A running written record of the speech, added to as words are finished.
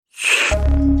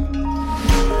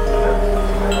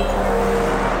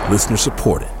Listener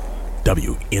supported.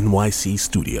 WNYC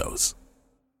Studios.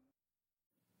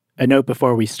 A note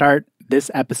before we start, this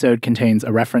episode contains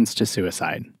a reference to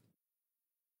suicide.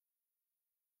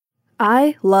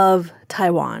 I love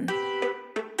Taiwan.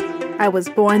 I was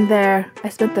born there. I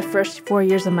spent the first 4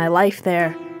 years of my life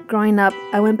there. Growing up,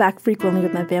 I went back frequently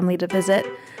with my family to visit.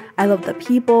 I love the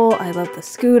people, I love the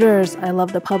scooters, I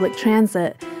love the public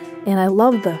transit, and I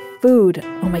love the food.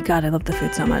 Oh my god, I love the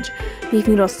food so much. Beef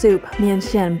noodle soup, mian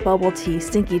xian, bubble tea,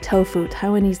 stinky tofu,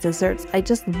 Taiwanese desserts. I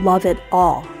just love it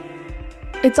all.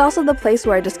 It's also the place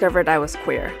where I discovered I was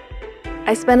queer.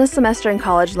 I spent a semester in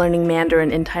college learning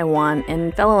Mandarin in Taiwan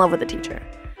and fell in love with a teacher.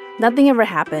 Nothing ever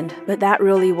happened, but that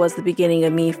really was the beginning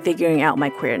of me figuring out my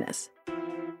queerness.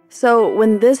 So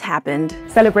when this happened...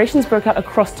 Celebrations broke out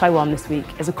across Taiwan this week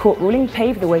as a court ruling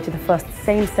paved the way to the first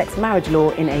same-sex marriage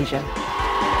law in Asia.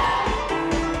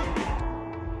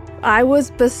 I was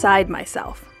beside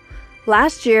myself.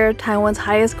 Last year, Taiwan's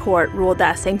highest court ruled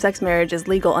that same-sex marriage is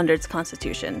legal under its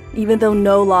constitution, even though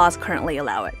no laws currently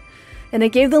allow it. And it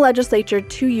gave the legislature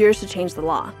 2 years to change the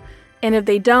law. And if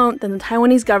they don't, then the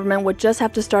Taiwanese government would just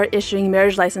have to start issuing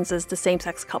marriage licenses to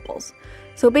same-sex couples.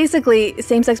 So basically,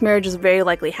 same-sex marriage is very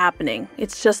likely happening.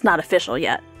 It's just not official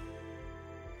yet.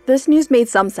 This news made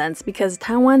some sense because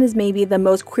Taiwan is maybe the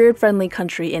most queer-friendly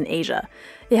country in Asia.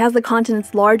 It has the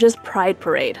continent's largest pride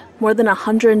parade, more than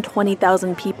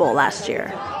 120,000 people last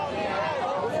year.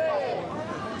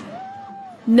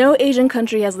 No Asian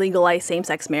country has legalized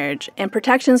same-sex marriage, and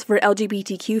protections for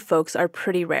LGBTQ folks are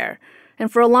pretty rare.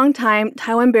 And for a long time,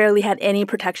 Taiwan barely had any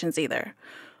protections either.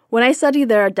 When I studied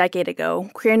there a decade ago,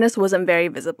 queerness wasn't very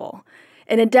visible.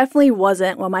 And it definitely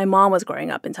wasn't when my mom was growing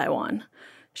up in Taiwan.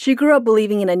 She grew up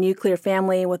believing in a nuclear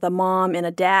family with a mom and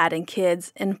a dad and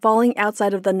kids, and falling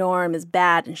outside of the norm is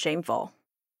bad and shameful.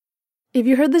 If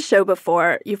you heard the show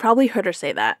before, you've probably heard her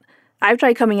say that. I've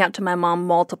tried coming out to my mom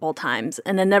multiple times,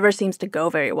 and it never seems to go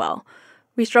very well.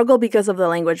 We struggle because of the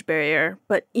language barrier,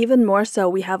 but even more so,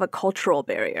 we have a cultural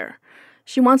barrier.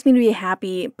 She wants me to be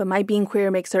happy, but my being queer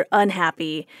makes her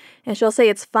unhappy, and she'll say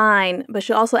it's fine, but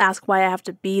she'll also ask why I have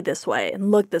to be this way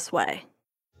and look this way.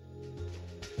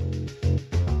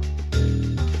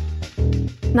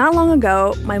 Not long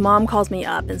ago, my mom calls me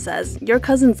up and says, "Your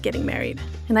cousin's getting married."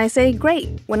 And I say, "Great,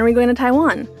 when are we going to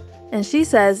Taiwan?" And she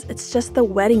says, "It's just the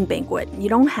wedding banquet. You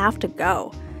don't have to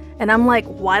go." And I'm like,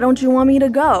 "Why don't you want me to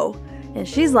go?" And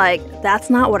she's like, "That's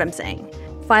not what I'm saying."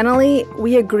 Finally,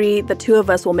 we agree the two of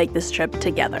us will make this trip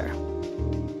together.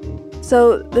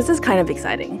 So this is kind of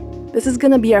exciting. This is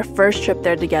going to be our first trip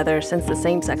there together since the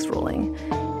same-sex ruling.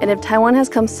 And if Taiwan has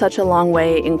come such a long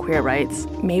way in queer rights,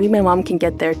 maybe my mom can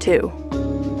get there too.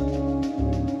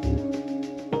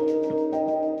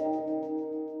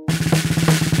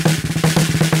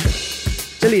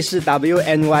 This 里是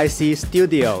WNYC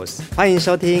Studios， 欢迎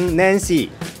收听 Nancy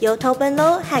由 Tobin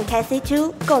Lo 和 Cathy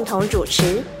Tu 共同主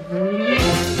持。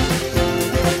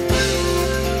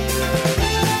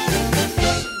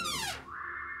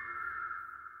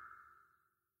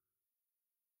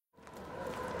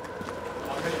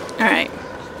All right,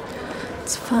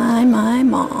 let's find my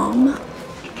mom.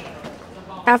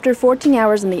 After 14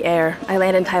 hours in the air, I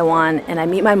land in Taiwan and I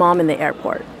meet my mom in the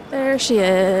airport. There she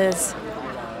is.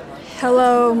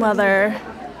 Hello, Mother.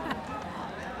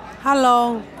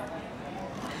 Hello.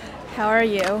 How are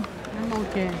you? I'm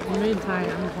okay. I'm very tired.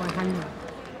 I'm quite hungry.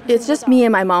 It's just me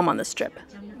and my mom on this trip.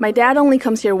 My dad only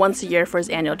comes here once a year for his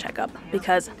annual checkup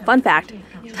because, fun fact,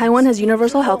 Taiwan has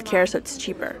universal health care, so it's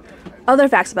cheaper. Other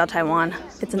facts about Taiwan: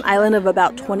 it's an island of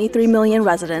about 23 million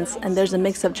residents, and there's a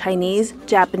mix of Chinese,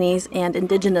 Japanese, and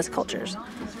indigenous cultures.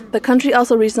 The country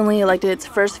also recently elected its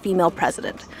first female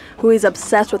president, who is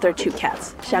obsessed with her two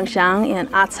cats, Xiang Xiang and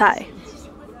Ah Cai.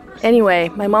 Anyway,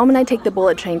 my mom and I take the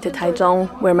bullet train to Taichung,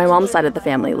 where my mom's side of the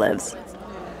family lives.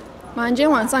 Ma, 今天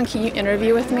晚上 can you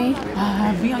interview with me?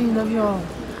 不要 interview.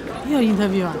 不要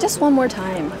interview. Just one more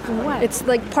time. What? It's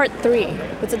like part 3.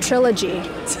 It's a trilogy.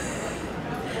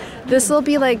 This will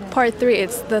be like part 3.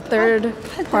 It's the third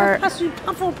part. 怕水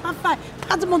怕风怕饭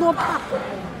怕这么多怕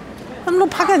那么多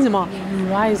怕干什么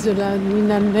Why is it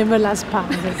never last part?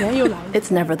 又来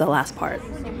It's never the last part.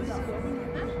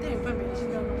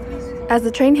 As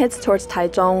the train hits towards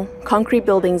Taichung, concrete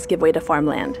buildings give way to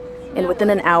farmland. And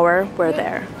within an hour, we're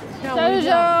there.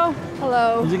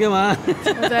 Hello. 你在干嘛？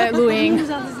我在录音.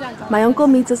 My uncle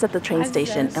meets us at the train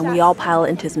station, and we all pile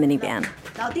into his minivan.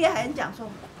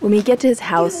 When we get to his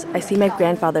house, I see my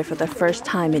grandfather for the first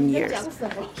time in years.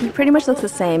 He pretty much looks the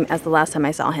same as the last time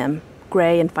I saw him,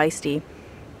 gray and feisty.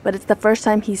 But it's the first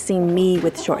time he's seen me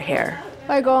with short hair.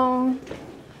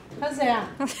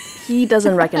 He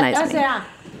doesn't recognize me.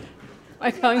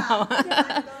 外表很好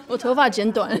啊，我头发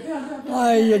剪短。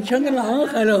哎呀，像个男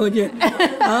孩了，好像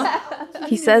啊。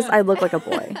He says I look like a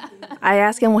boy. I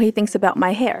ask him what he thinks about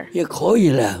my hair. 也可以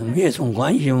了，没有什么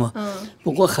关系嘛。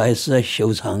不过还是要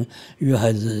修长，女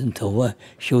孩子头发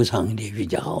修长一点比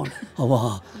较好了，好不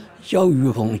好？交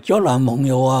男朋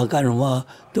友啊，干什么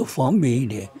都方便一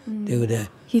点，对不对？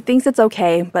 He thinks it's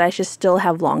okay, but I should still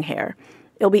have long hair.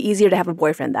 It'll be easier to have a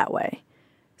boyfriend that way.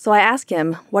 So I ask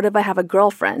him, what if I have a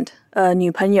girlfriend, a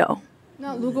女朋友？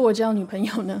那如果我交女朋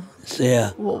友呢？谁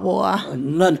啊？我啊。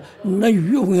那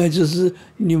女朋友就是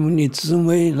你们的姊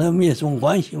妹，那没有什么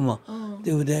关系嘛，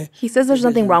对不对？ He says there's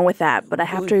nothing wrong with that, but I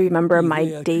have to remember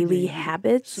my daily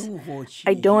habits.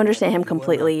 I don't understand him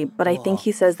completely, but I think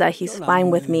he says that he's fine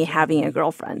with me having a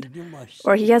girlfriend.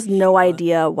 Or he has no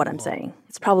idea what I'm saying.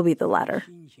 It's probably the latter.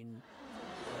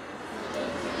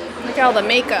 Look at all the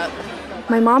makeup.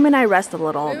 My mom and I rest a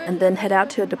little and then head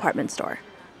out to a department store.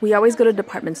 We always go to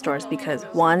department stores because,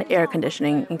 one, air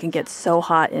conditioning, and can get so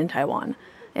hot in Taiwan.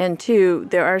 And two,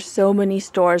 there are so many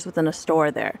stores within a store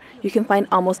there. You can find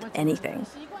almost anything.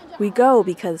 We go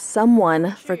because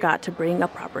someone forgot to bring a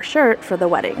proper shirt for the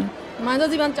wedding.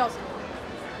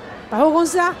 百货公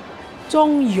司啊，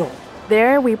中友。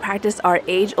 There, we practice our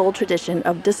age-old tradition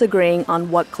of disagreeing on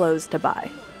what clothes to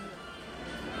buy.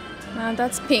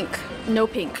 That's pink. No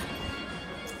pink.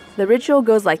 The ritual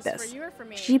goes like this.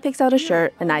 She picks out a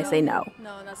shirt and I say no.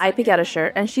 I pick out a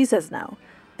shirt and she says no.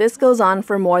 This goes on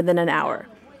for more than an hour.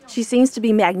 She seems to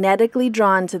be magnetically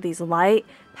drawn to these light,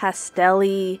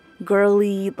 pastel-y,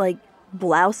 girly,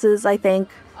 blouses, I think.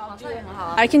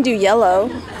 I can do yellow.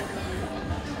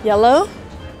 Yellow?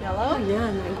 Yellow?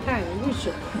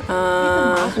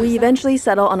 We eventually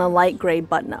settle on a light gray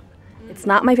button-up. It's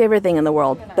not my favorite thing in the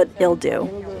world, but it'll do.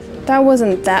 That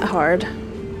wasn't that hard.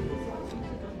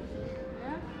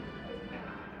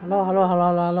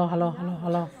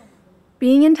 Hello.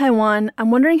 Being in Taiwan, I'm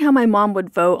wondering how my mom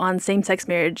would vote on same-sex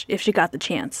marriage if she got the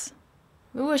chance.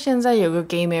 如果现在有个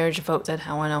gay marriage vote 在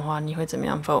台湾的话，你会怎么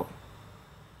样 vote？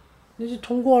 那就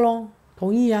通过咯，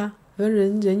同意啊。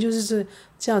人就是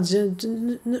这样子，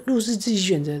那路是自己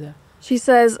选择的。 She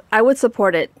says, I would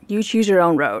support it. You choose your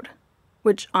own road.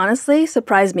 Which honestly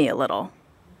surprised me a little.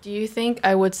 Do you think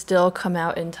I would still come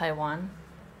out in Taiwan?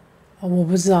 我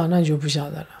不知道，那就不晓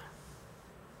得了。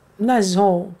那时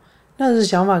候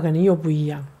想法肯定又不一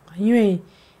样，因为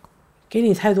给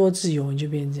你太多自由，你就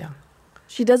变成这样。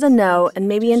 She doesn't know, and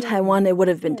maybe in Taiwan it would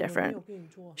have been different.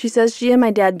 She says she and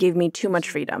my dad gave me too much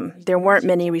freedom. There weren't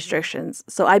many restrictions,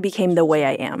 so I became the way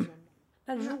I am.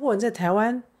 那如果你在台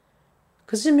湾，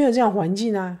可是没有这样环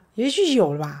境啊，也许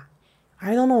有了吧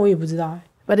 ？I don't know， 我也不知道。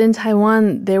 But in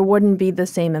Taiwan, there wouldn't be the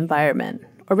same environment.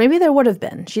 Or maybe there would have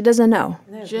been. She doesn't know.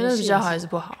 觉得比较好还是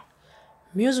不好？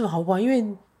没有什么好不好，因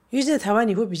为在台湾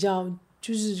你会比较，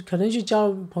就是可能去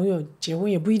交朋友、结婚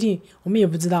也不一定，我们也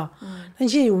不知道。但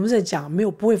现在我们在讲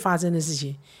不会发生的事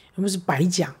情，我们是白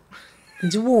讲。你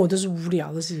就问我都是无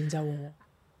聊的事情在问我。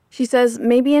 She says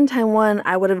maybe in Taiwan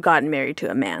I would have gotten married to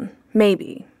a man.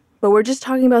 Maybe. But we're just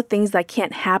talking about things that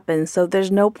can't happen, so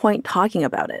there's no point talking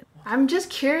about it. I'm just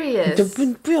curious.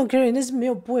 不用 carry， 那是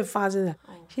不会发生的。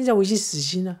现在我已经死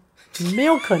心了，没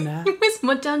有可能。为什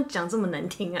么这样讲这么难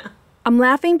听啊？ I'm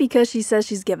laughing because she says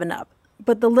she's given up.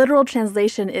 But the literal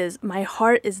translation is, my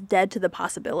heart is dead to the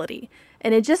possibility.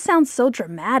 And it just sounds so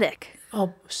dramatic.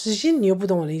 哦，死心你又不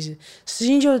懂我的意思，死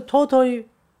心就是 totally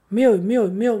没有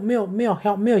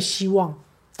希望，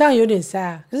当然有点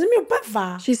sad， 可是没有办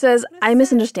法。 She says, I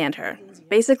misunderstand her.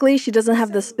 Basically, she doesn't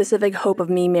have the specific hope of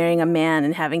me marrying a man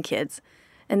and having kids.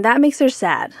 And that makes her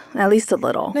sad, at least a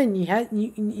little. 那你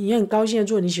很高兴的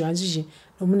做你喜欢的事情，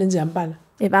我们能怎样办呢？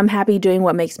 If I'm happy doing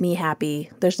what makes me happy,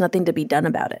 there's nothing to be done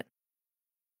about it.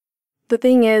 The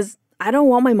thing is, I don't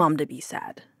want my mom to be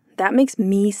sad. That makes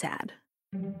me sad.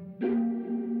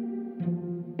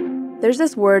 There's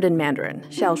this word in Mandarin,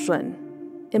 孝顺.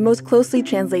 It most closely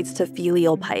translates to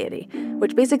filial piety,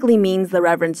 which basically means the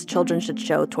reverence children should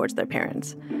show towards their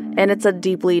parents. And it's a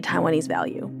deeply Taiwanese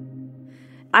value.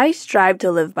 I strive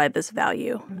to live by this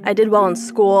value. I did well in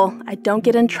school, I don't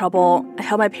get in trouble, I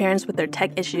help my parents with their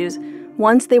tech issues.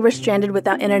 Once they were stranded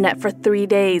without internet for 3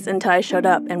 days until I showed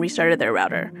up and restarted their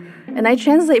router. And I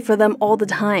translate for them all the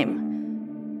time.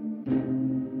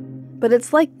 But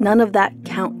it's like none of that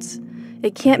counts.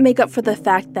 It can't make up for the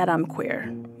fact that I'm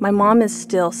queer. My mom is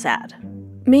still sad.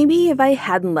 Maybe if I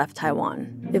hadn't left Taiwan,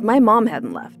 if my mom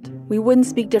hadn't left, we wouldn't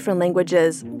speak different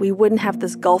languages, we wouldn't have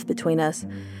this gulf between us,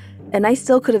 and I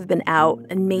still could have been out,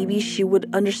 and maybe she would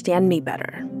understand me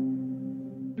better.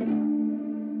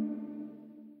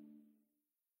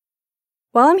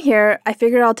 While I'm here, I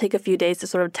figured I'll take a few days to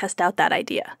sort of test out that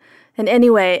idea. And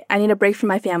anyway, I need a break from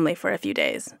my family for a few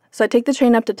days. So I take the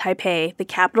train up to Taipei, the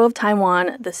capital of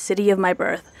Taiwan, the city of my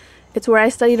birth. It's where I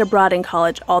studied abroad in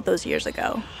college all those years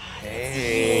ago.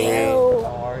 Hey, how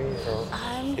are you?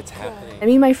 It's happening. I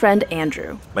meet my friend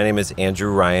Andrew. My name is Andrew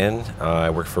Ryan. I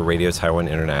work for Radio Taiwan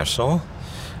International.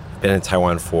 I've been in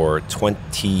Taiwan for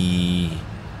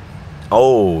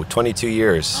 22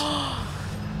 years.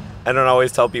 I don't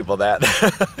always tell people that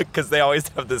because they always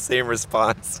have the same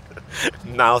response.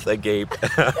 Mouth agape.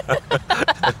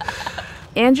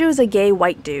 Andrew is a gay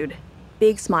white dude.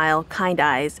 Big smile, kind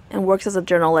eyes, and works as a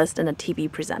journalist and a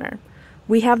TV presenter.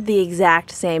 We have the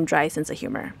exact same dry sense of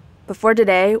humor. Before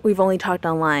today, we've only talked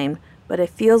online, but it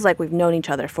feels like we've known each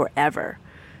other forever.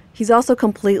 He's also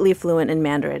completely fluent in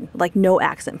Mandarin, like no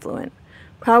accent fluent.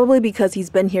 Probably because he's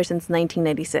been here since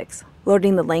 1996,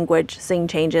 learning the language, seeing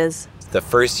changes. The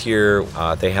first year,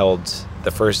 they held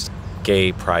the first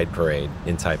gay pride parade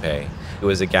in Taipei. It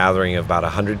was a gathering of about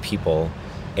 100 people,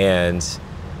 and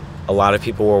a lot of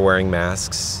people were wearing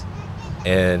masks.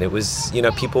 And it was,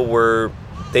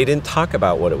 they didn't talk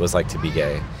about what it was like to be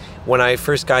gay. When I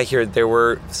first got here, there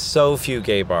were so few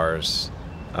gay bars.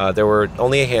 There were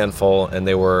only a handful, and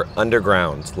they were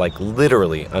underground, like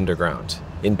literally underground,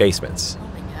 in basements. Oh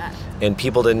my God. And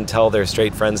people didn't tell their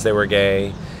straight friends they were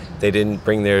gay. They didn't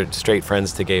bring their straight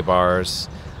friends to gay bars.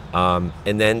 And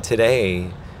then today,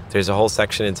 there's a whole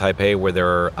section in Taipei where there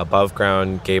are above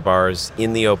ground gay bars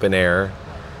in the open air.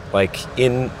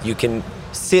 You can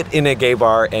sit in a gay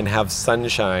bar and have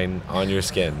sunshine on your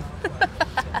skin.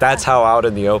 That's how out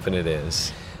in the open it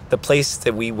is. The place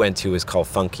that we went to is called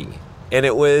Funky. And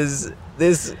it was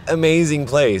this amazing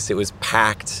place. It was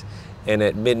packed. And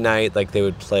at midnight, they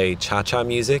would play cha-cha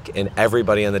music, and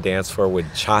everybody on the dance floor would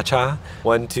cha-cha.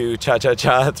 1, 2,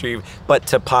 cha-cha-cha, 3, but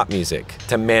to pop music,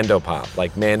 to Mando pop,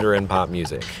 like Mandarin pop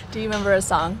music. Do you remember a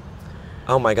song?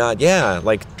 Oh my God, yeah,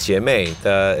 like 姐妹,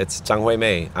 it's Zhang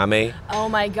Huimei, Amei. Oh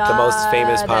my God. The most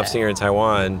famous pop singer in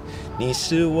Taiwan. 你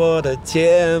是我的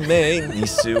姐妹, 你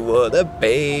是我的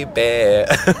baby.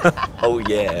 Oh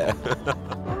yeah.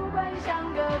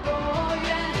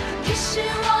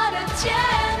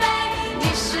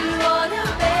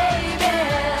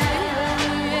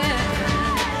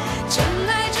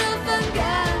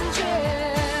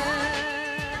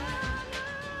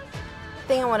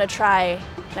 Thing I want to try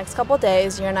next couple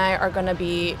days, you and I are going to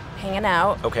be hanging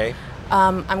out. Okay.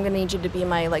 I'm going to need you to be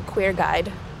my queer guide.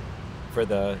 For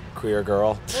the queer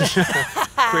girl.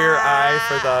 Queer eye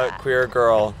for the queer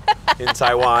girl in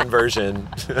Taiwan version.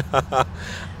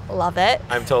 Love it.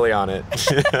 I'm totally on it.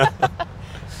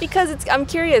 Because I'm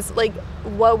curious,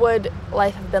 what would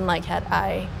life have been like had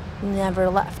I never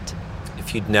left?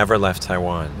 If you'd never left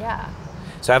Taiwan. Yeah.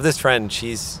 So I have this friend,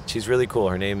 she's really cool.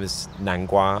 Her name is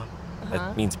Nangua.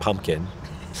 That means pumpkin.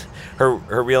 Her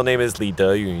real name is Li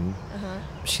Deyun.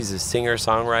 She's a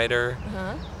singer-songwriter.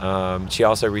 She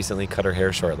also recently cut her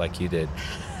hair short like you did.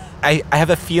 I have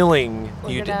a feeling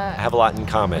you'd have a lot in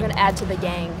common. We're going to add to the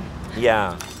gang.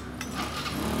 Yeah.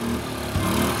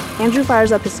 Andrew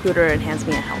fires up his scooter and hands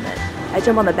me a helmet. I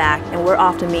jump on the back, and we're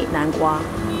off to meet Nangua.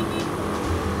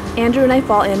 Andrew and I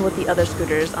fall in with the other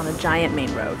scooters on a giant main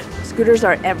road. Scooters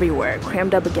are everywhere,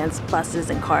 crammed up against buses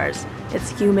and cars. It's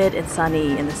humid and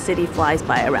sunny, and the city flies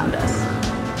by around us.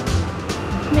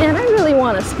 Man, I really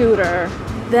want a scooter.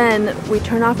 Then we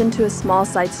turn off into a small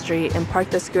side street and park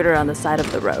the scooter on the side of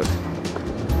the road.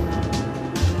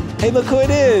 Hey, look who it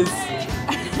is!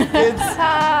 It's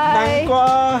Hi!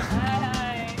 Nangua!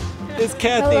 It's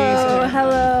Kathy!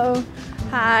 Hello!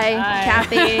 Hi.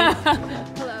 Kathy.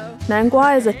 Hello.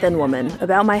 Nangua is a thin woman,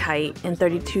 about my height, and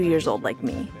 32 years old like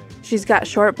me. She's got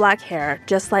short black hair,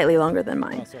 just slightly longer than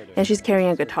mine, and she's carrying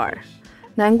a guitar.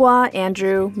 Nangua,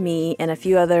 Andrew, me, and a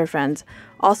few other friends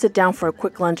all sit down for a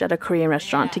quick lunch at a Korean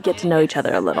restaurant to get to know each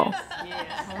other a little.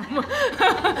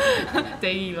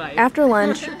 Daily life. After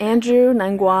lunch, Andrew,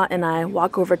 Nangua, and I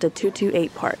walk over to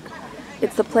 228 Park.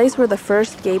 It's the place where the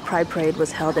first gay pride parade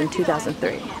was held in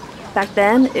 2003. Back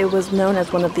then, it was known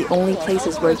as one of the only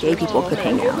places where gay people could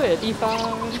hang out.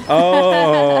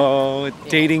 Oh,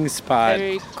 dating spot.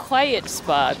 Very quiet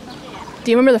spot.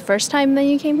 Do you remember the first time that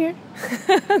you came here?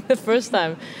 The first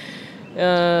time.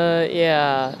 That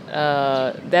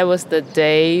was the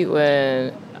day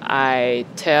when I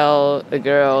tell the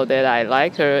girl that I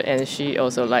like her and she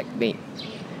also liked me.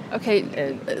 Okay,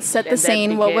 set the And scene.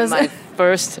 that What was became it?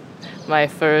 my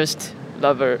first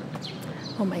lover.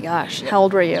 Oh my gosh, how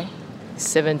old were you?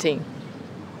 17.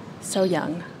 So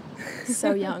young.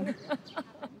 So young.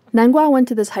 Nangua went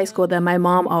to this high school that my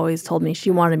mom always told me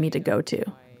she wanted me to go to,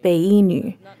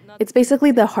 Beiyinu. It's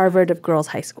basically the Harvard of girls'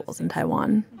 high schools in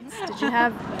Taiwan. classmates? Did you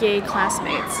have gay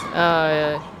classmates?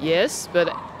 Yes, but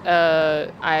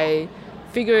I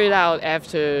figured it out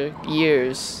after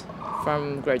years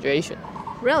from graduation.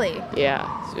 Really? Yeah,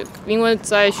 因为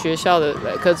在学校的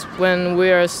because when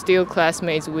we are still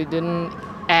classmates, we didn't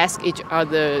ask each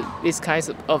other these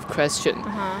kinds of questions.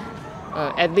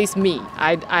 At least me,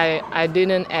 I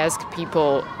didn't ask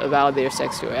people about their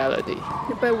sexuality.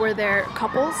 But were there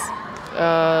couples?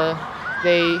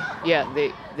 They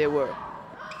were.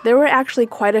 There were actually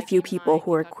quite a few people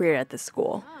who were queer at this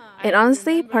school. And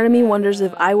honestly, part of me wonders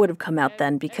if I would have come out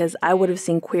then because I would have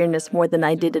seen queerness more than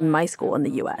I did in my school in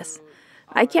the U.S.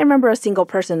 I can't remember a single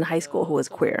person in high school who was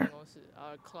queer.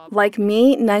 Like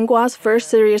me, Nangua's first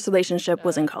serious relationship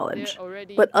was in college.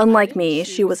 But unlike me,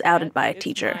 she was outed by a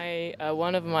teacher.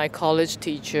 One of my college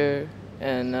teacher,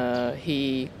 and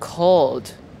he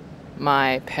called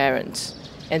my parents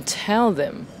and tell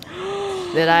them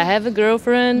that I have a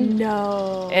girlfriend.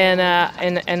 No. And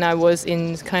I was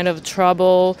in kind of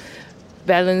trouble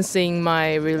balancing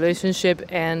my relationship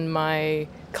and my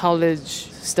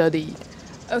college study.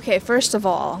 Okay, first of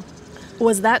all,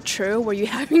 was that true? Were you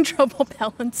having trouble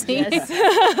balancing?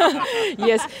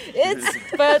 Yes. Yes.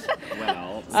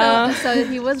 So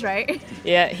he was right.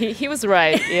 Yeah, he was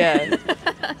right. Yeah.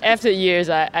 After years,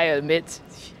 I admit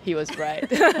he was right.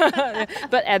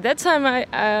 But at that time,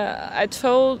 I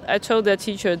told the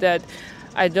teacher that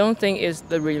I don't think it's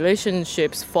the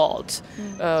relationship's fault.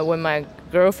 When my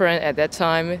girlfriend at that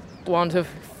time wanted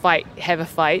to have a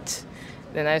fight,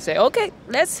 then I say, okay,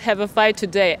 let's have a fight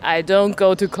today. I don't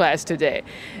go to class today.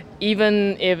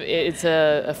 Even if it's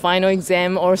a final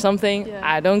exam or something,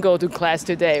 I don't go to class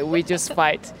today. We just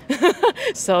fight.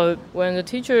 So when the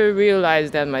teacher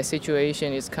realized that my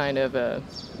situation is kind of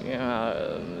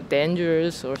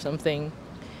dangerous or something,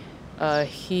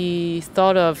 he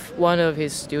thought of one of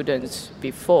his students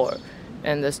before.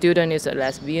 And the student is a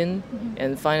lesbian.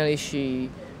 And finally she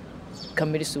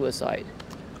committed suicide.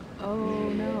 Oh,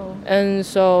 no. And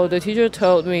so the teacher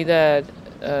told me that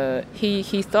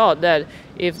he thought that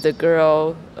if the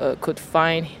girl could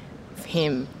find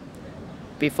him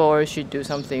before she do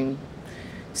something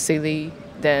silly,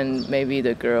 then maybe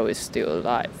the girl is still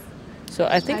alive. So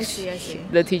I think I see.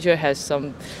 The teacher has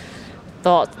some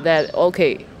thought that,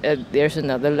 okay, there's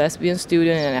another lesbian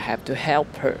student and I have to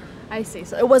help her. I see.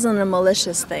 So it wasn't a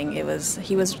malicious thing. He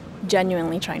was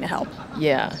genuinely trying to help.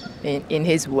 Yeah, in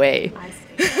his way. I see.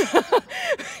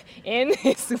 In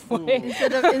his way.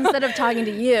 Instead of talking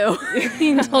to you,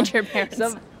 he told your parents.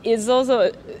 So it's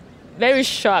also very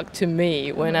shocked to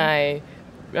me when I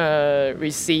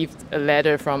received a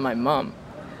letter from my mom.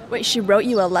 Wait, she wrote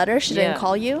you a letter? She didn't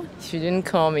call you? She didn't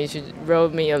call me. She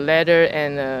wrote me a letter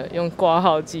and 用挂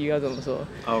号寄要怎么说?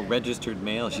 Oh, registered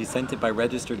mail. She sent it by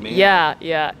registered mail.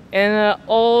 Yeah. And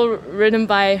all written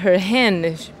by her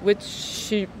hand, which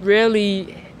she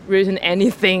rarely written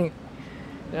anything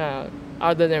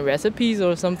other than recipes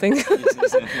or something.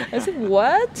 I said,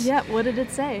 what? Yeah, what did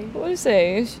it say? What did it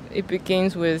say? It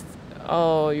begins with,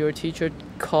 oh, your teacher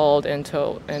called and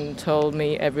told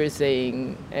me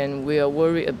everything, and we are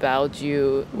worried about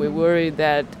you. We worry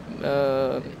that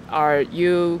are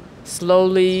you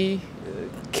slowly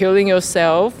killing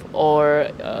yourself,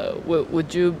 or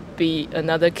would you be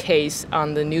another case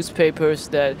on the newspapers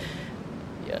that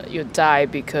you die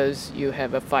because you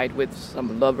have a fight with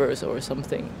some lovers or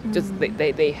something. Just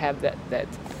they have that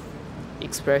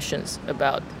expressions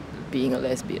about being a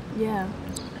lesbian. Yeah.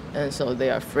 And so they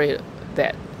are afraid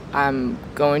that I'm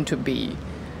going to be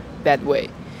that way.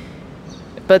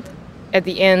 But at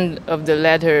the end of the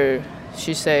letter,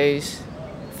 she says,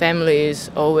 family is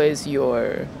always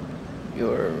your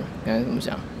怎么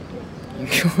讲？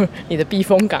你的避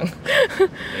风港。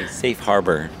A safe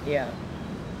harbor. Yeah.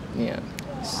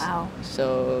 Wow.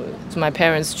 So my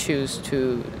parents choose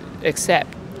to accept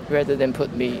rather than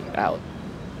put me out.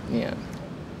 Yeah.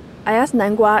 I asked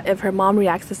Nangua if her mom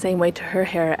reacts the same way to her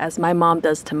hair as my mom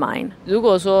does to mine. 如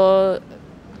果说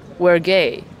we're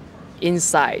gay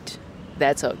inside,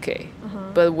 that's okay.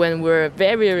 But when we're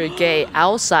very, very gay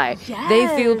outside, they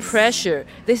feel pressure.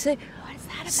 They say,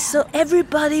 so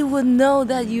everybody would know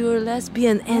that you're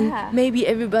lesbian, and maybe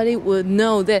everybody would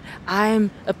know that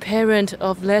I'm a parent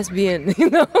of lesbian, you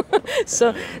know?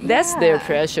 So that's their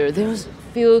pressure. They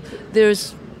feel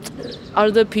there's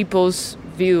other people's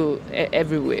view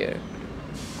everywhere.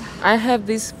 I have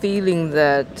this feeling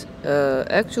that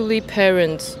actually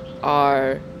parents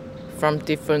are from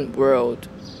different world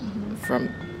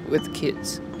with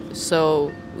kids.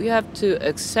 So we have to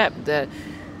accept that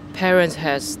parents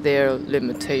has their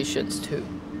limitations too.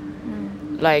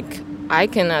 Like I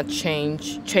cannot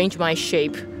change my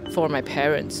shape for my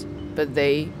parents, but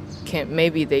they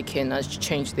maybe they can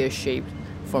change their shape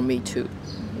for me too. "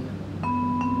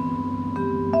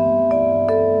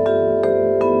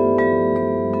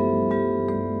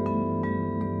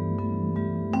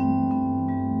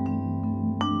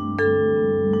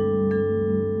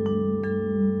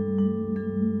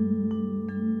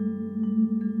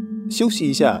休息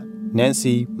一下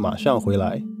Nancy 马上回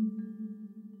来。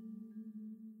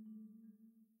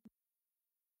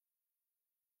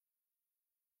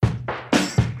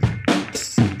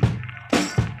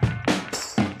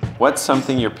What's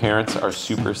something your parents are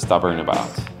super stubborn about?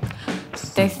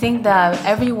 They think that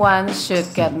everyone should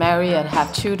get married and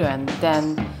have children,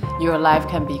 then your life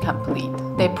can be complete.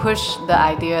 They push the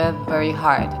idea very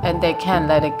hard and they can't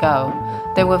let it go.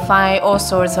 They will find all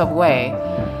sorts of ways.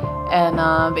 And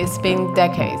it's been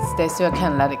decades, they still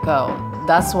can't let it go.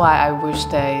 That's why I wish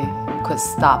they could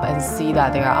stop and see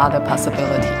that there are other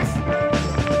possibilities.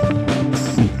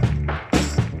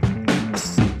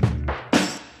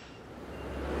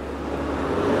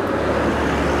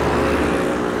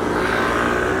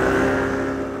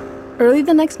 Early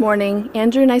the next morning,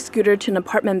 Andrew and I scootered to an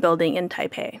apartment building in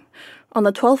Taipei. On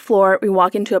the 12th floor, we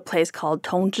walk into a place called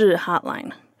Tongzhi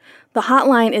Hotline. The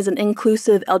hotline is an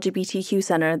inclusive LGBTQ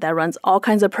center that runs all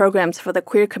kinds of programs for the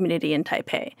queer community in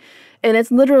Taipei, and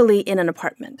it's literally in an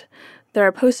apartment. There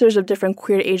are posters of different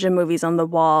queer Asian movies on the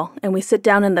wall, and we sit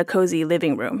down in the cozy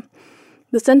living room.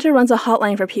 The center runs a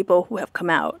hotline for people who have come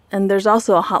out, and there's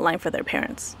also a hotline for their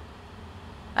parents.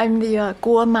 I'm the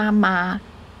Guo Mama.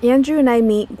 Andrew and I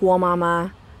meet Guo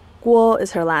Mama. Guo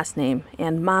is her last name,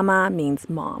 and Mama means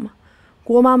mom.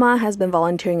 Guo Mama has been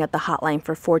volunteering at the hotline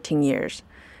for 14 years.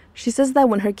 She says that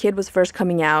when her kid was first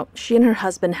coming out, she and her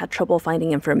husband had trouble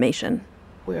finding information.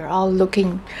 We're all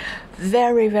looking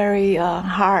very, very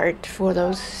hard for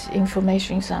those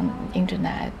informations on the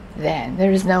internet then.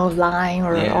 There is no Line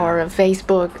or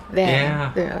Facebook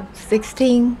then.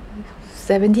 16,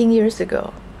 17 years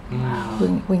ago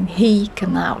when he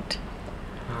came out.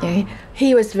 Yeah,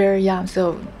 he was very young,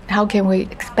 so how can we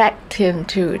expect him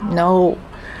to know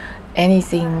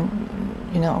anything,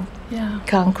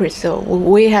 concrete? So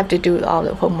we have to do all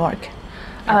the homework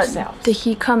ourselves. Did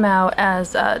he come out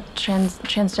as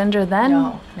transgender then?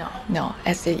 No,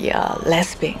 as a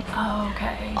lesbian. Oh,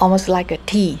 okay. Almost like a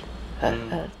T,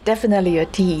 definitely a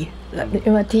T.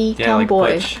 A T, tomboy. Like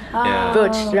Butch.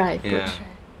 Butch, right, Yeah. Butch.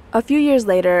 A few years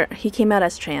later, he came out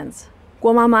as trans.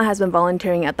 Guo Mama has been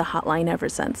volunteering at the hotline ever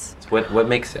since. What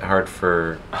makes it hard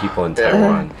for people in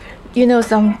Taiwan?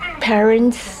 Some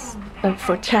parents,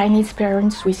 for Chinese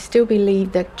parents, we still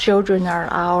believe that children are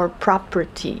our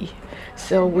property.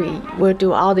 So we will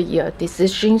do all the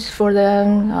decisions for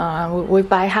them. We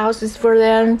buy houses for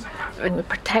them, and we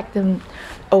protect them,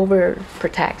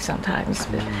 overprotect sometimes.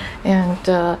 And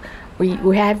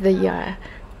we have the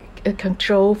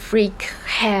control freak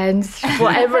hands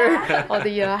forever, or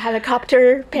the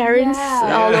helicopter parents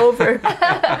all over.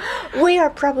 We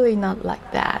are probably not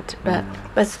like that,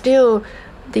 but still,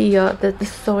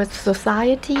 the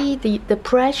society, the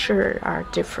pressure are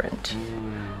different,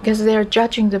 because they are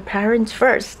judging the parents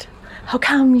first. How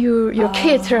come your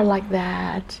kids are like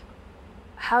that?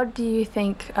 How do you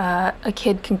think a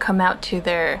kid can come out to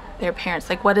their parents?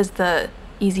 Like, what is the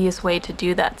easiest way to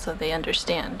do that so they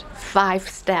understand? 5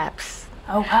 steps.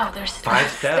 Oh wow, there's 5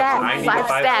 steps. I need a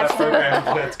 5-step program.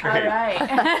 That's great. All right.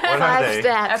 What are they?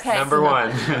 Steps. Okay. Number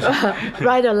 1.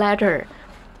 Write a letter.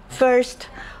 First,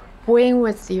 when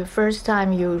was the first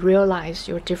time you realized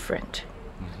you're different?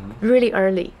 Really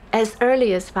early, as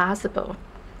early as possible.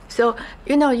 So,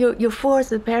 you force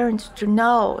the parents to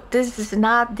know this is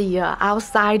not the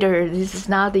outsider, this is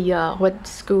not the what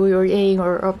school you're in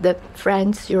or the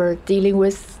friends you're dealing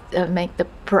with make the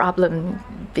problem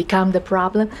become the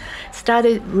problem.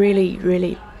 Started really,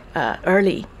 really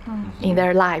early in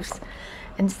their lives.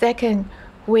 And second,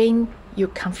 when you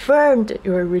confirmed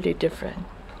you're really different.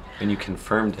 When you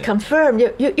confirmed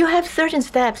it. You have certain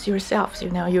steps yourselves.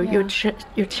 You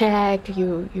check,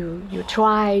 you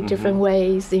try different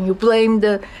ways, and you blame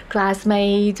the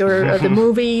classmates or the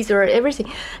movies or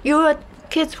everything. Your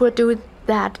kids will do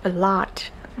that a lot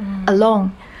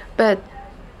alone, but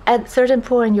at a certain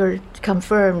point you're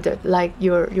confirmed, like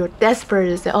you're desperate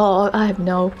to say, I have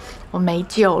no 我没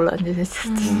救了.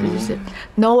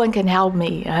 No one can help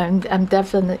me. I'm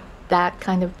definitely that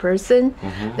kind of person.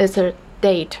 There's a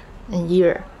date and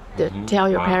year to tell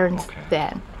your parents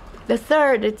then. The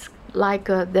third, it's like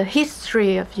the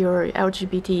history of your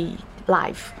LGBT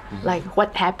life, like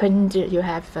what happened. You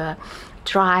have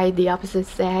tried the opposite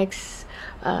sex.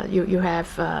 You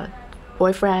have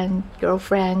boyfriend,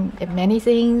 girlfriend, and many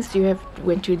things. You have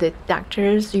went to the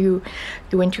doctors, you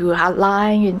went to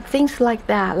hotline and things like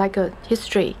that, like a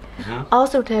history.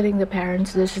 Also telling the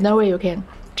parents there's no way you can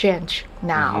change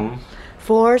now.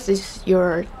 Fourth is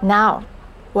your now.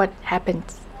 What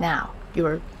happens now?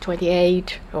 You're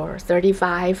 28 or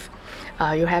 35.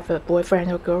 You have a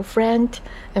boyfriend or girlfriend,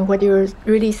 and what you're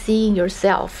really seeing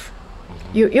yourself.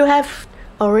 You have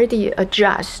already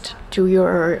adjust to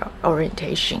your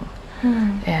orientation.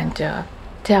 And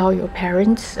tell your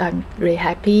parents I'm really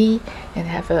happy and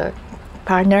have a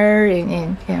partner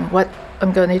and what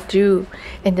I'm going to do.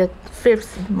 And the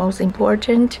fifth most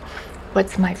important,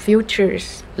 what's my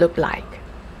futures look like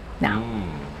now.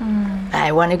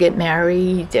 I want to get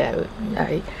married.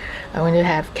 I want to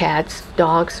have cats,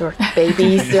 dogs, or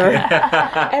babies, or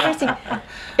everything.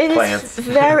 It Plants. is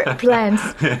very plans,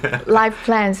 life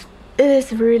plans. It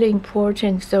is really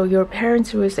important. So your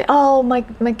parents will say, "Oh,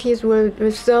 my kids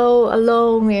were so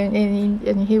alone,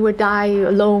 and he would die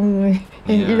alone."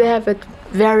 And they have a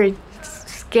very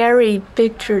scary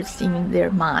pictures in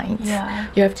their minds.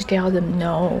 You have to tell them,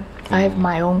 "No, I have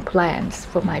my own plans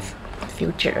for my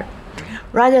future."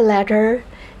 Write a letter.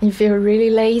 You feel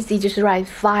really lazy, just write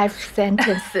 5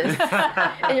 sentences.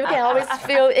 And you can always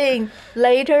fill in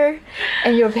later,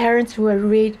 and your parents will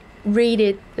read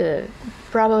it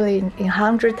probably in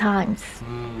 100 times.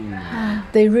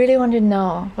 They really want to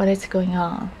know what is going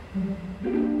on.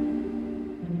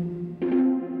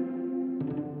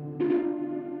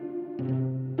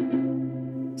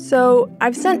 So,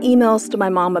 I've sent emails to my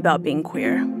mom about being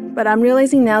queer, but I'm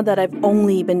realizing now that I've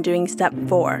only been doing step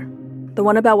 4, the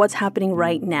one about what's happening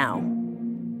right now.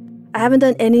 I haven't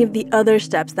done any of the other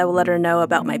steps that will let her know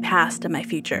about my past and my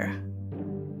future.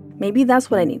 Maybe that's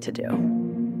what I need to do.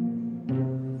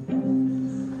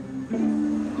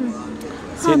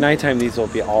 See, at nighttime, these will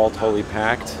be all totally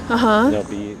packed. They'll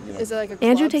be, Is it like a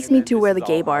Andrew takes me to where the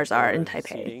gay bars are in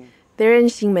Taipei. They're in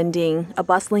Xinmending, a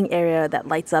bustling area that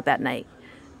lights up at night.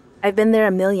 I've been there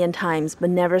a million times, but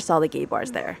never saw the gay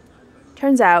bars there.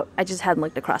 Turns out, I just hadn't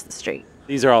looked across the street.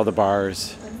 These are all the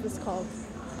bars. What's this called?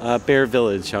 Bear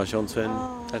Village,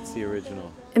 Xiaoxiongcun. That's the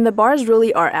original. And the bars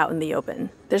really are out in the open.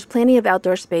 There's plenty of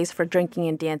outdoor space for drinking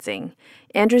and dancing.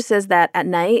 Andrew says that at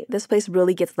night, this place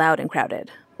really gets loud and crowded.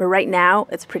 But right now,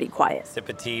 it's pretty quiet. Sip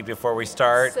of tea before we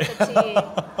start.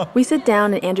 We sit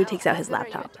down and Andrew takes out his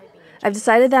laptop. I've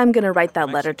decided that I'm going to write that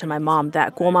letter to my mom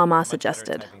that Guo Mama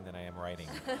suggested.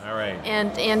 All right.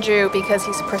 And Andrew, because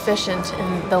he's proficient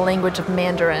in the language of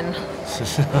Mandarin,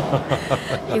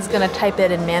 he's going to type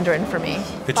it in Mandarin for me.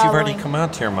 But you've already come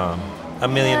out to your mom a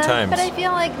million times. But I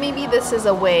feel like maybe this is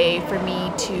a way for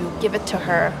me to give it to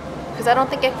her, because I don't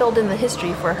think I filled in the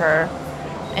history for her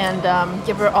and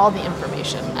give her all the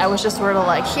information. I was just sort of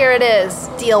like, here it is,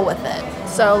 deal with it.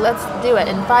 So let's do it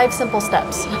in 5 simple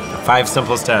steps. 5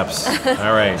 simple steps.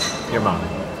 All right. Your mom.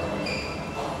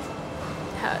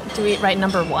 Do we write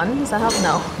number 1? Does that help?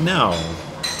 No. No.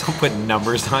 Don't put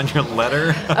numbers on your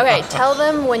letter. Okay, tell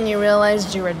them when you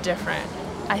realized you were different.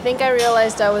 I think I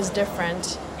realized I was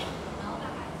different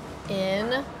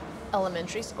in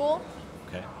elementary school.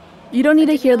 Okay. You don't need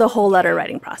to hear the whole letter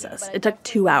writing process. It took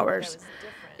 2 hours.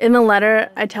 In the letter,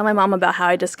 I tell my mom about how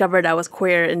I discovered I was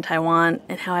queer in Taiwan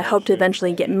and how I hope to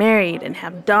eventually get married and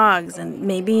have dogs and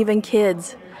maybe even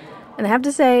kids. And I have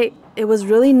to say, it was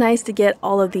really nice to get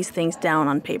all of these things down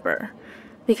on paper.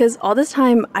 Because all this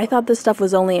time, I thought this stuff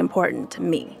was only important to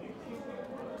me.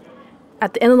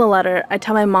 At the end of the letter, I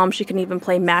tell my mom she can even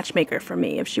play matchmaker for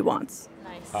me if she wants.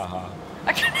 Nice.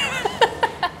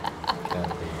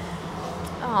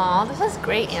 Aw, this is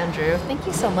great, Andrew. Thank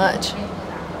you so much.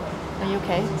 Are you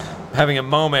okay? Having a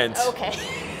moment. Okay.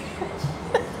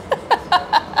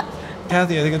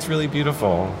 Kathy, I think it's really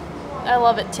beautiful. I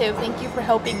love it too. Thank you for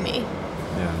helping me.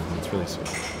 Yeah, it's really sweet.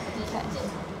 Okay.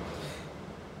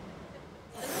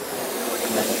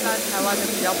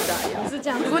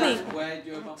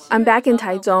 I'm back in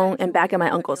Taichung and back at my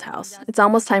uncle's house. It's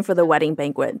almost time for the wedding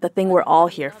banquet, the thing we're all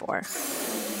here for.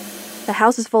 The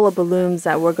house is full of balloons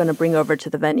that we're going to bring over to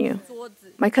the venue.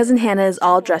 My cousin Hannah is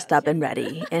all dressed up and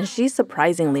ready, and she's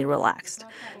surprisingly relaxed.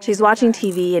 She's watching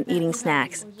TV and eating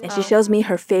snacks, and she shows me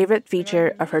her favorite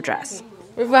feature of her dress.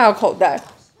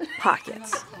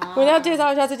 Pockets.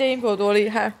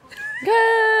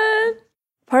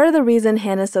 Part of the reason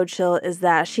Hannah's so chill is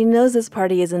that she knows this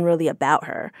party isn't really about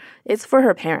her. It's for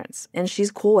her parents, and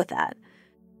she's cool with that.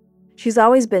 She's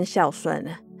always been 孝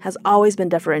顺, has always been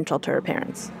deferential to her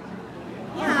parents.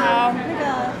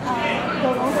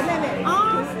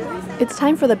 It's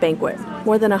time for the banquet.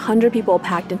 More than 100 people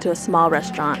packed into a small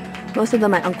restaurant, most of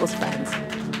them my uncle's friends.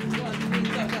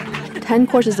 10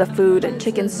 courses of food,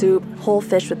 chicken soup, whole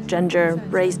fish with ginger,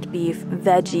 braised beef,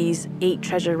 veggies, 8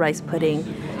 treasure rice pudding,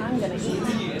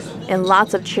 and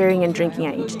lots of cheering and drinking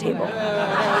at each table.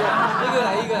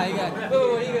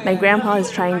 My grandpa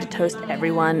is trying to toast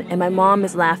everyone, and my mom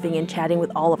is laughing and chatting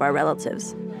with all of our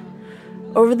relatives.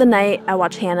 Over the night, I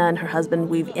watch Hannah and her husband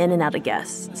weave in and out of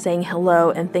guests, saying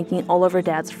hello and thanking all of her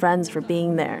dad's friends for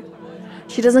being there.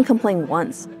 She doesn't complain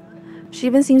once. She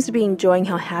even seems to be enjoying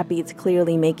how happy it's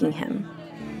clearly making him.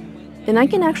 And I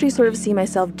can actually sort of see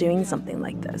myself doing something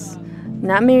like this.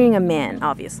 Not marrying a man,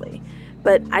 obviously,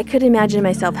 but I could imagine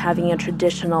myself having a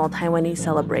traditional Taiwanese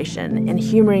celebration and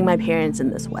humoring my parents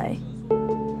in this way.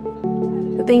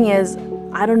 The thing is,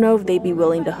 I don't know if they'd be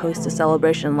willing to host a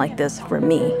celebration like this for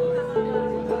me.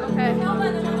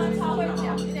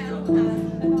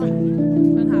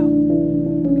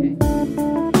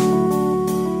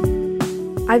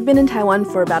 I've been in Taiwan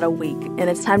for about a week, and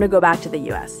it's time to go back to the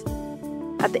US.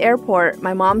 At the airport,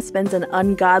 my mom spends an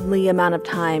ungodly amount of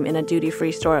time in a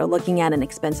duty-free store looking at an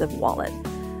expensive wallet.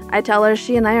 I tell her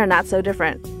she and I are not so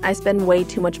different. I spend way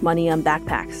too much money on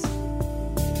backpacks.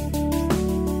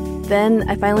 Then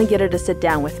I finally get her to sit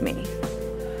down with me.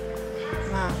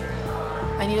 Mom,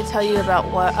 I need to tell you about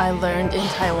what I learned in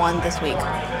Taiwan this week.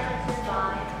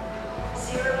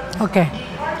 Okay.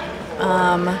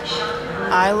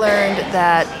 I learned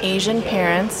that Asian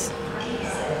parents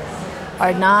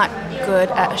are not good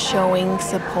at showing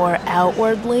support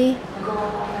outwardly,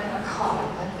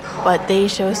 but they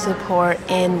show support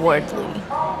inwardly.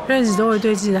 Parents 都会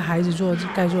对自己的孩子做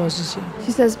该做的事情。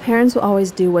 She says parents will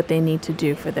always do what they need to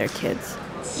do for their kids.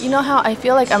 You know how I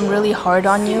feel like I'm really hard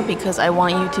on you because I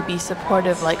want you to be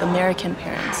supportive like American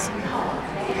parents.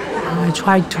 I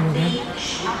tried to.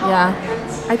 Yeah.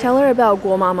 I tell her about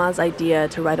Guo Mama's idea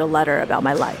to write a letter about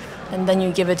my life. And then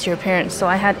you give it to your parents. So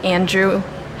I had Andrew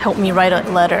help me write a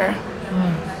letter.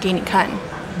 给你看.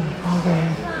 Okay.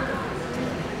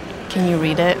 Can you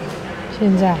read it?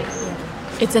 现在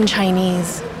It's in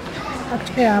Chinese.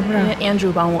 对啊，不然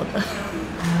Andrew 帮我的。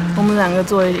我们两个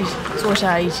坐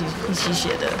下来一起写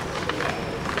的。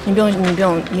你不用 You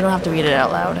don't have to read it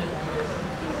out loud.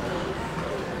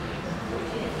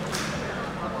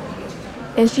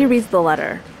 And she reads the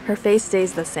letter. Her face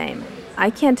stays the same. I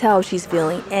can't tell if she's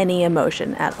feeling any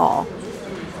emotion at all.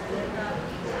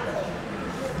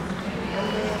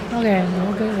 Okay,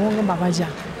 我跟爸爸讲。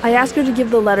 I ask her to give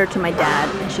the letter to my dad,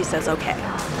 and she says okay.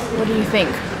 What do you think?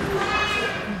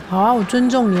 好啊，我尊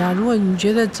重你啊。如果你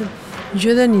觉得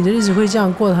你的日子会这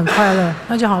样过得很快乐，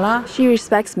那就好啦。 She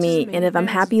respects me, and if I'm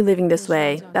happy living this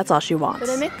way, that's all she wants.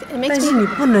 但是你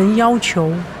不能要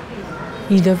求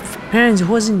你的 parents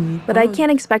或是你。 But I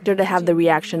can't expect her to have the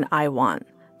reaction I want.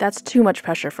 That's too much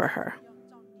pressure for her.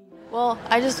 Well,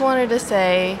 I just wanted to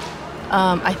say,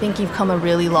 I think you've come a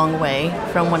really long way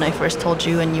from when I first told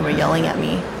you and you were yelling at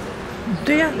me.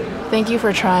 对呀。 Thank you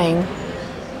for trying.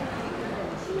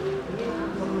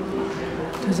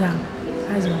 就这样，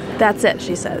还有什么？ That's it,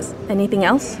 she says. Anything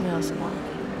else? No.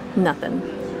 Nothing.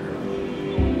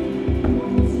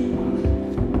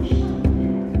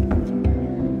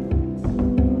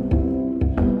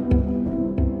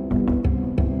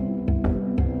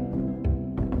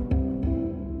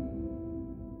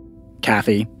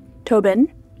 Kathy.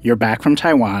 Tobin. You're back from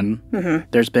Taiwan. Mm-hmm.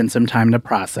 There's been some time to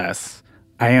process.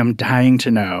 I am dying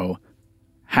to know,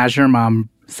 has your mom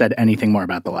said anything more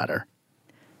about the letter?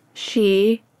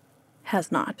 She has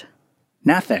not.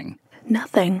 Nothing.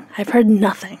 Nothing. I've heard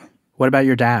nothing. What about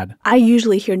your dad? I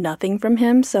usually hear nothing from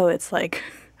him, so it's like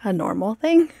a normal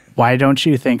thing. Why don't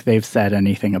you think they've said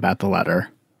anything about the letter?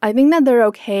 I think that they're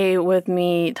okay with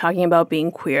me talking about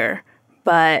being queer,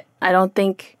 but I don't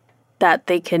think that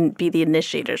they can be the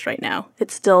initiators right now.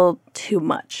 It's still too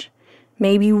much.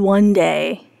 Maybe one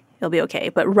day it'll be okay,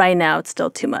 but right now it's still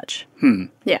too much.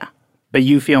 Yeah. But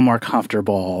you feel more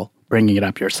comfortable bringing it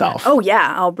up yourself. Oh,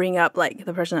 yeah. I'll bring up, like,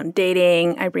 the person I'm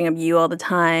dating. I bring up you all the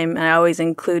time. And I always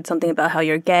include something about how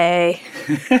you're gay.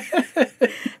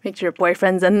 Make sure your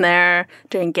boyfriend's in there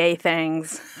doing gay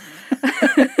things.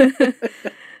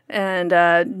 And,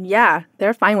 yeah,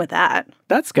 they're fine with that.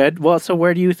 That's good. Well, so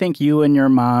where do you think you and your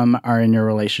mom are in your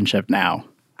relationship now?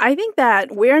 I think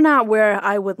that we're not where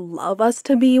I would love us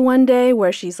to be one day,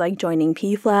 where she's like joining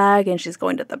PFLAG and she's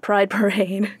going to the Pride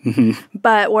Parade.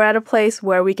 But we're at a place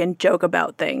where we can joke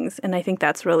about things, and I think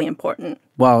that's really important.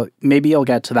 Well, maybe you'll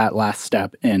get to that last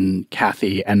step in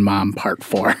Kathy and Mom Part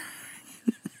 4.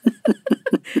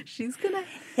 She's going to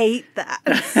hate that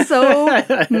so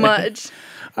much.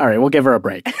 All right, we'll give her a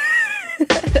break.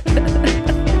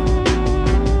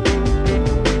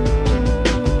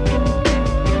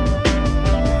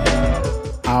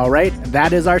 All right. right,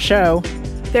 that is our show.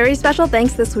 Very special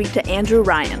thanks this week to Andrew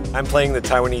Ryan. I'm playing the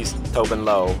Taiwanese Tobin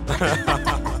Lo.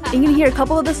 You can hear a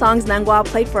couple of the songs Nangua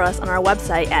played for us on our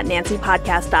website at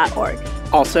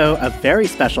nancypodcast.org. Also, a very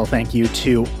special thank you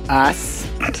to us,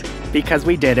 because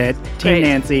we did it. Team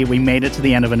Nancy, we made it to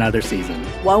the end of another season.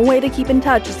 One way to keep in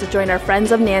touch is to join our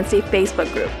Friends of Nancy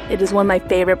Facebook group. It is one of my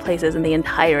favorite places in the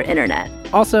entire internet.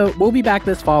 Also, we'll be back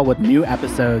this fall with new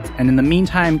episodes, and in the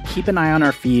meantime, keep an eye on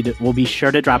our feed. We'll be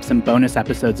sure to drop some bonus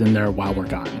episodes in there while we're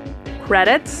gone.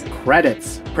 Credits.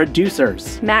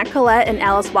 Producers. Matt Collette and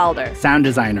Alice Wilder. Sound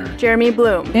designer. Jeremy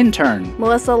Bloom. Intern.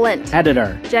 Melissa Lint.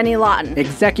 Editor. Jenny Lawton.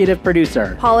 Executive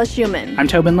producer. Paula Schumann. I'm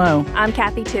Tobin Lo. I'm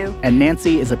Kathy Tu. And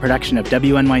Nancy is a production of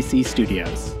WNYC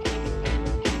Studios.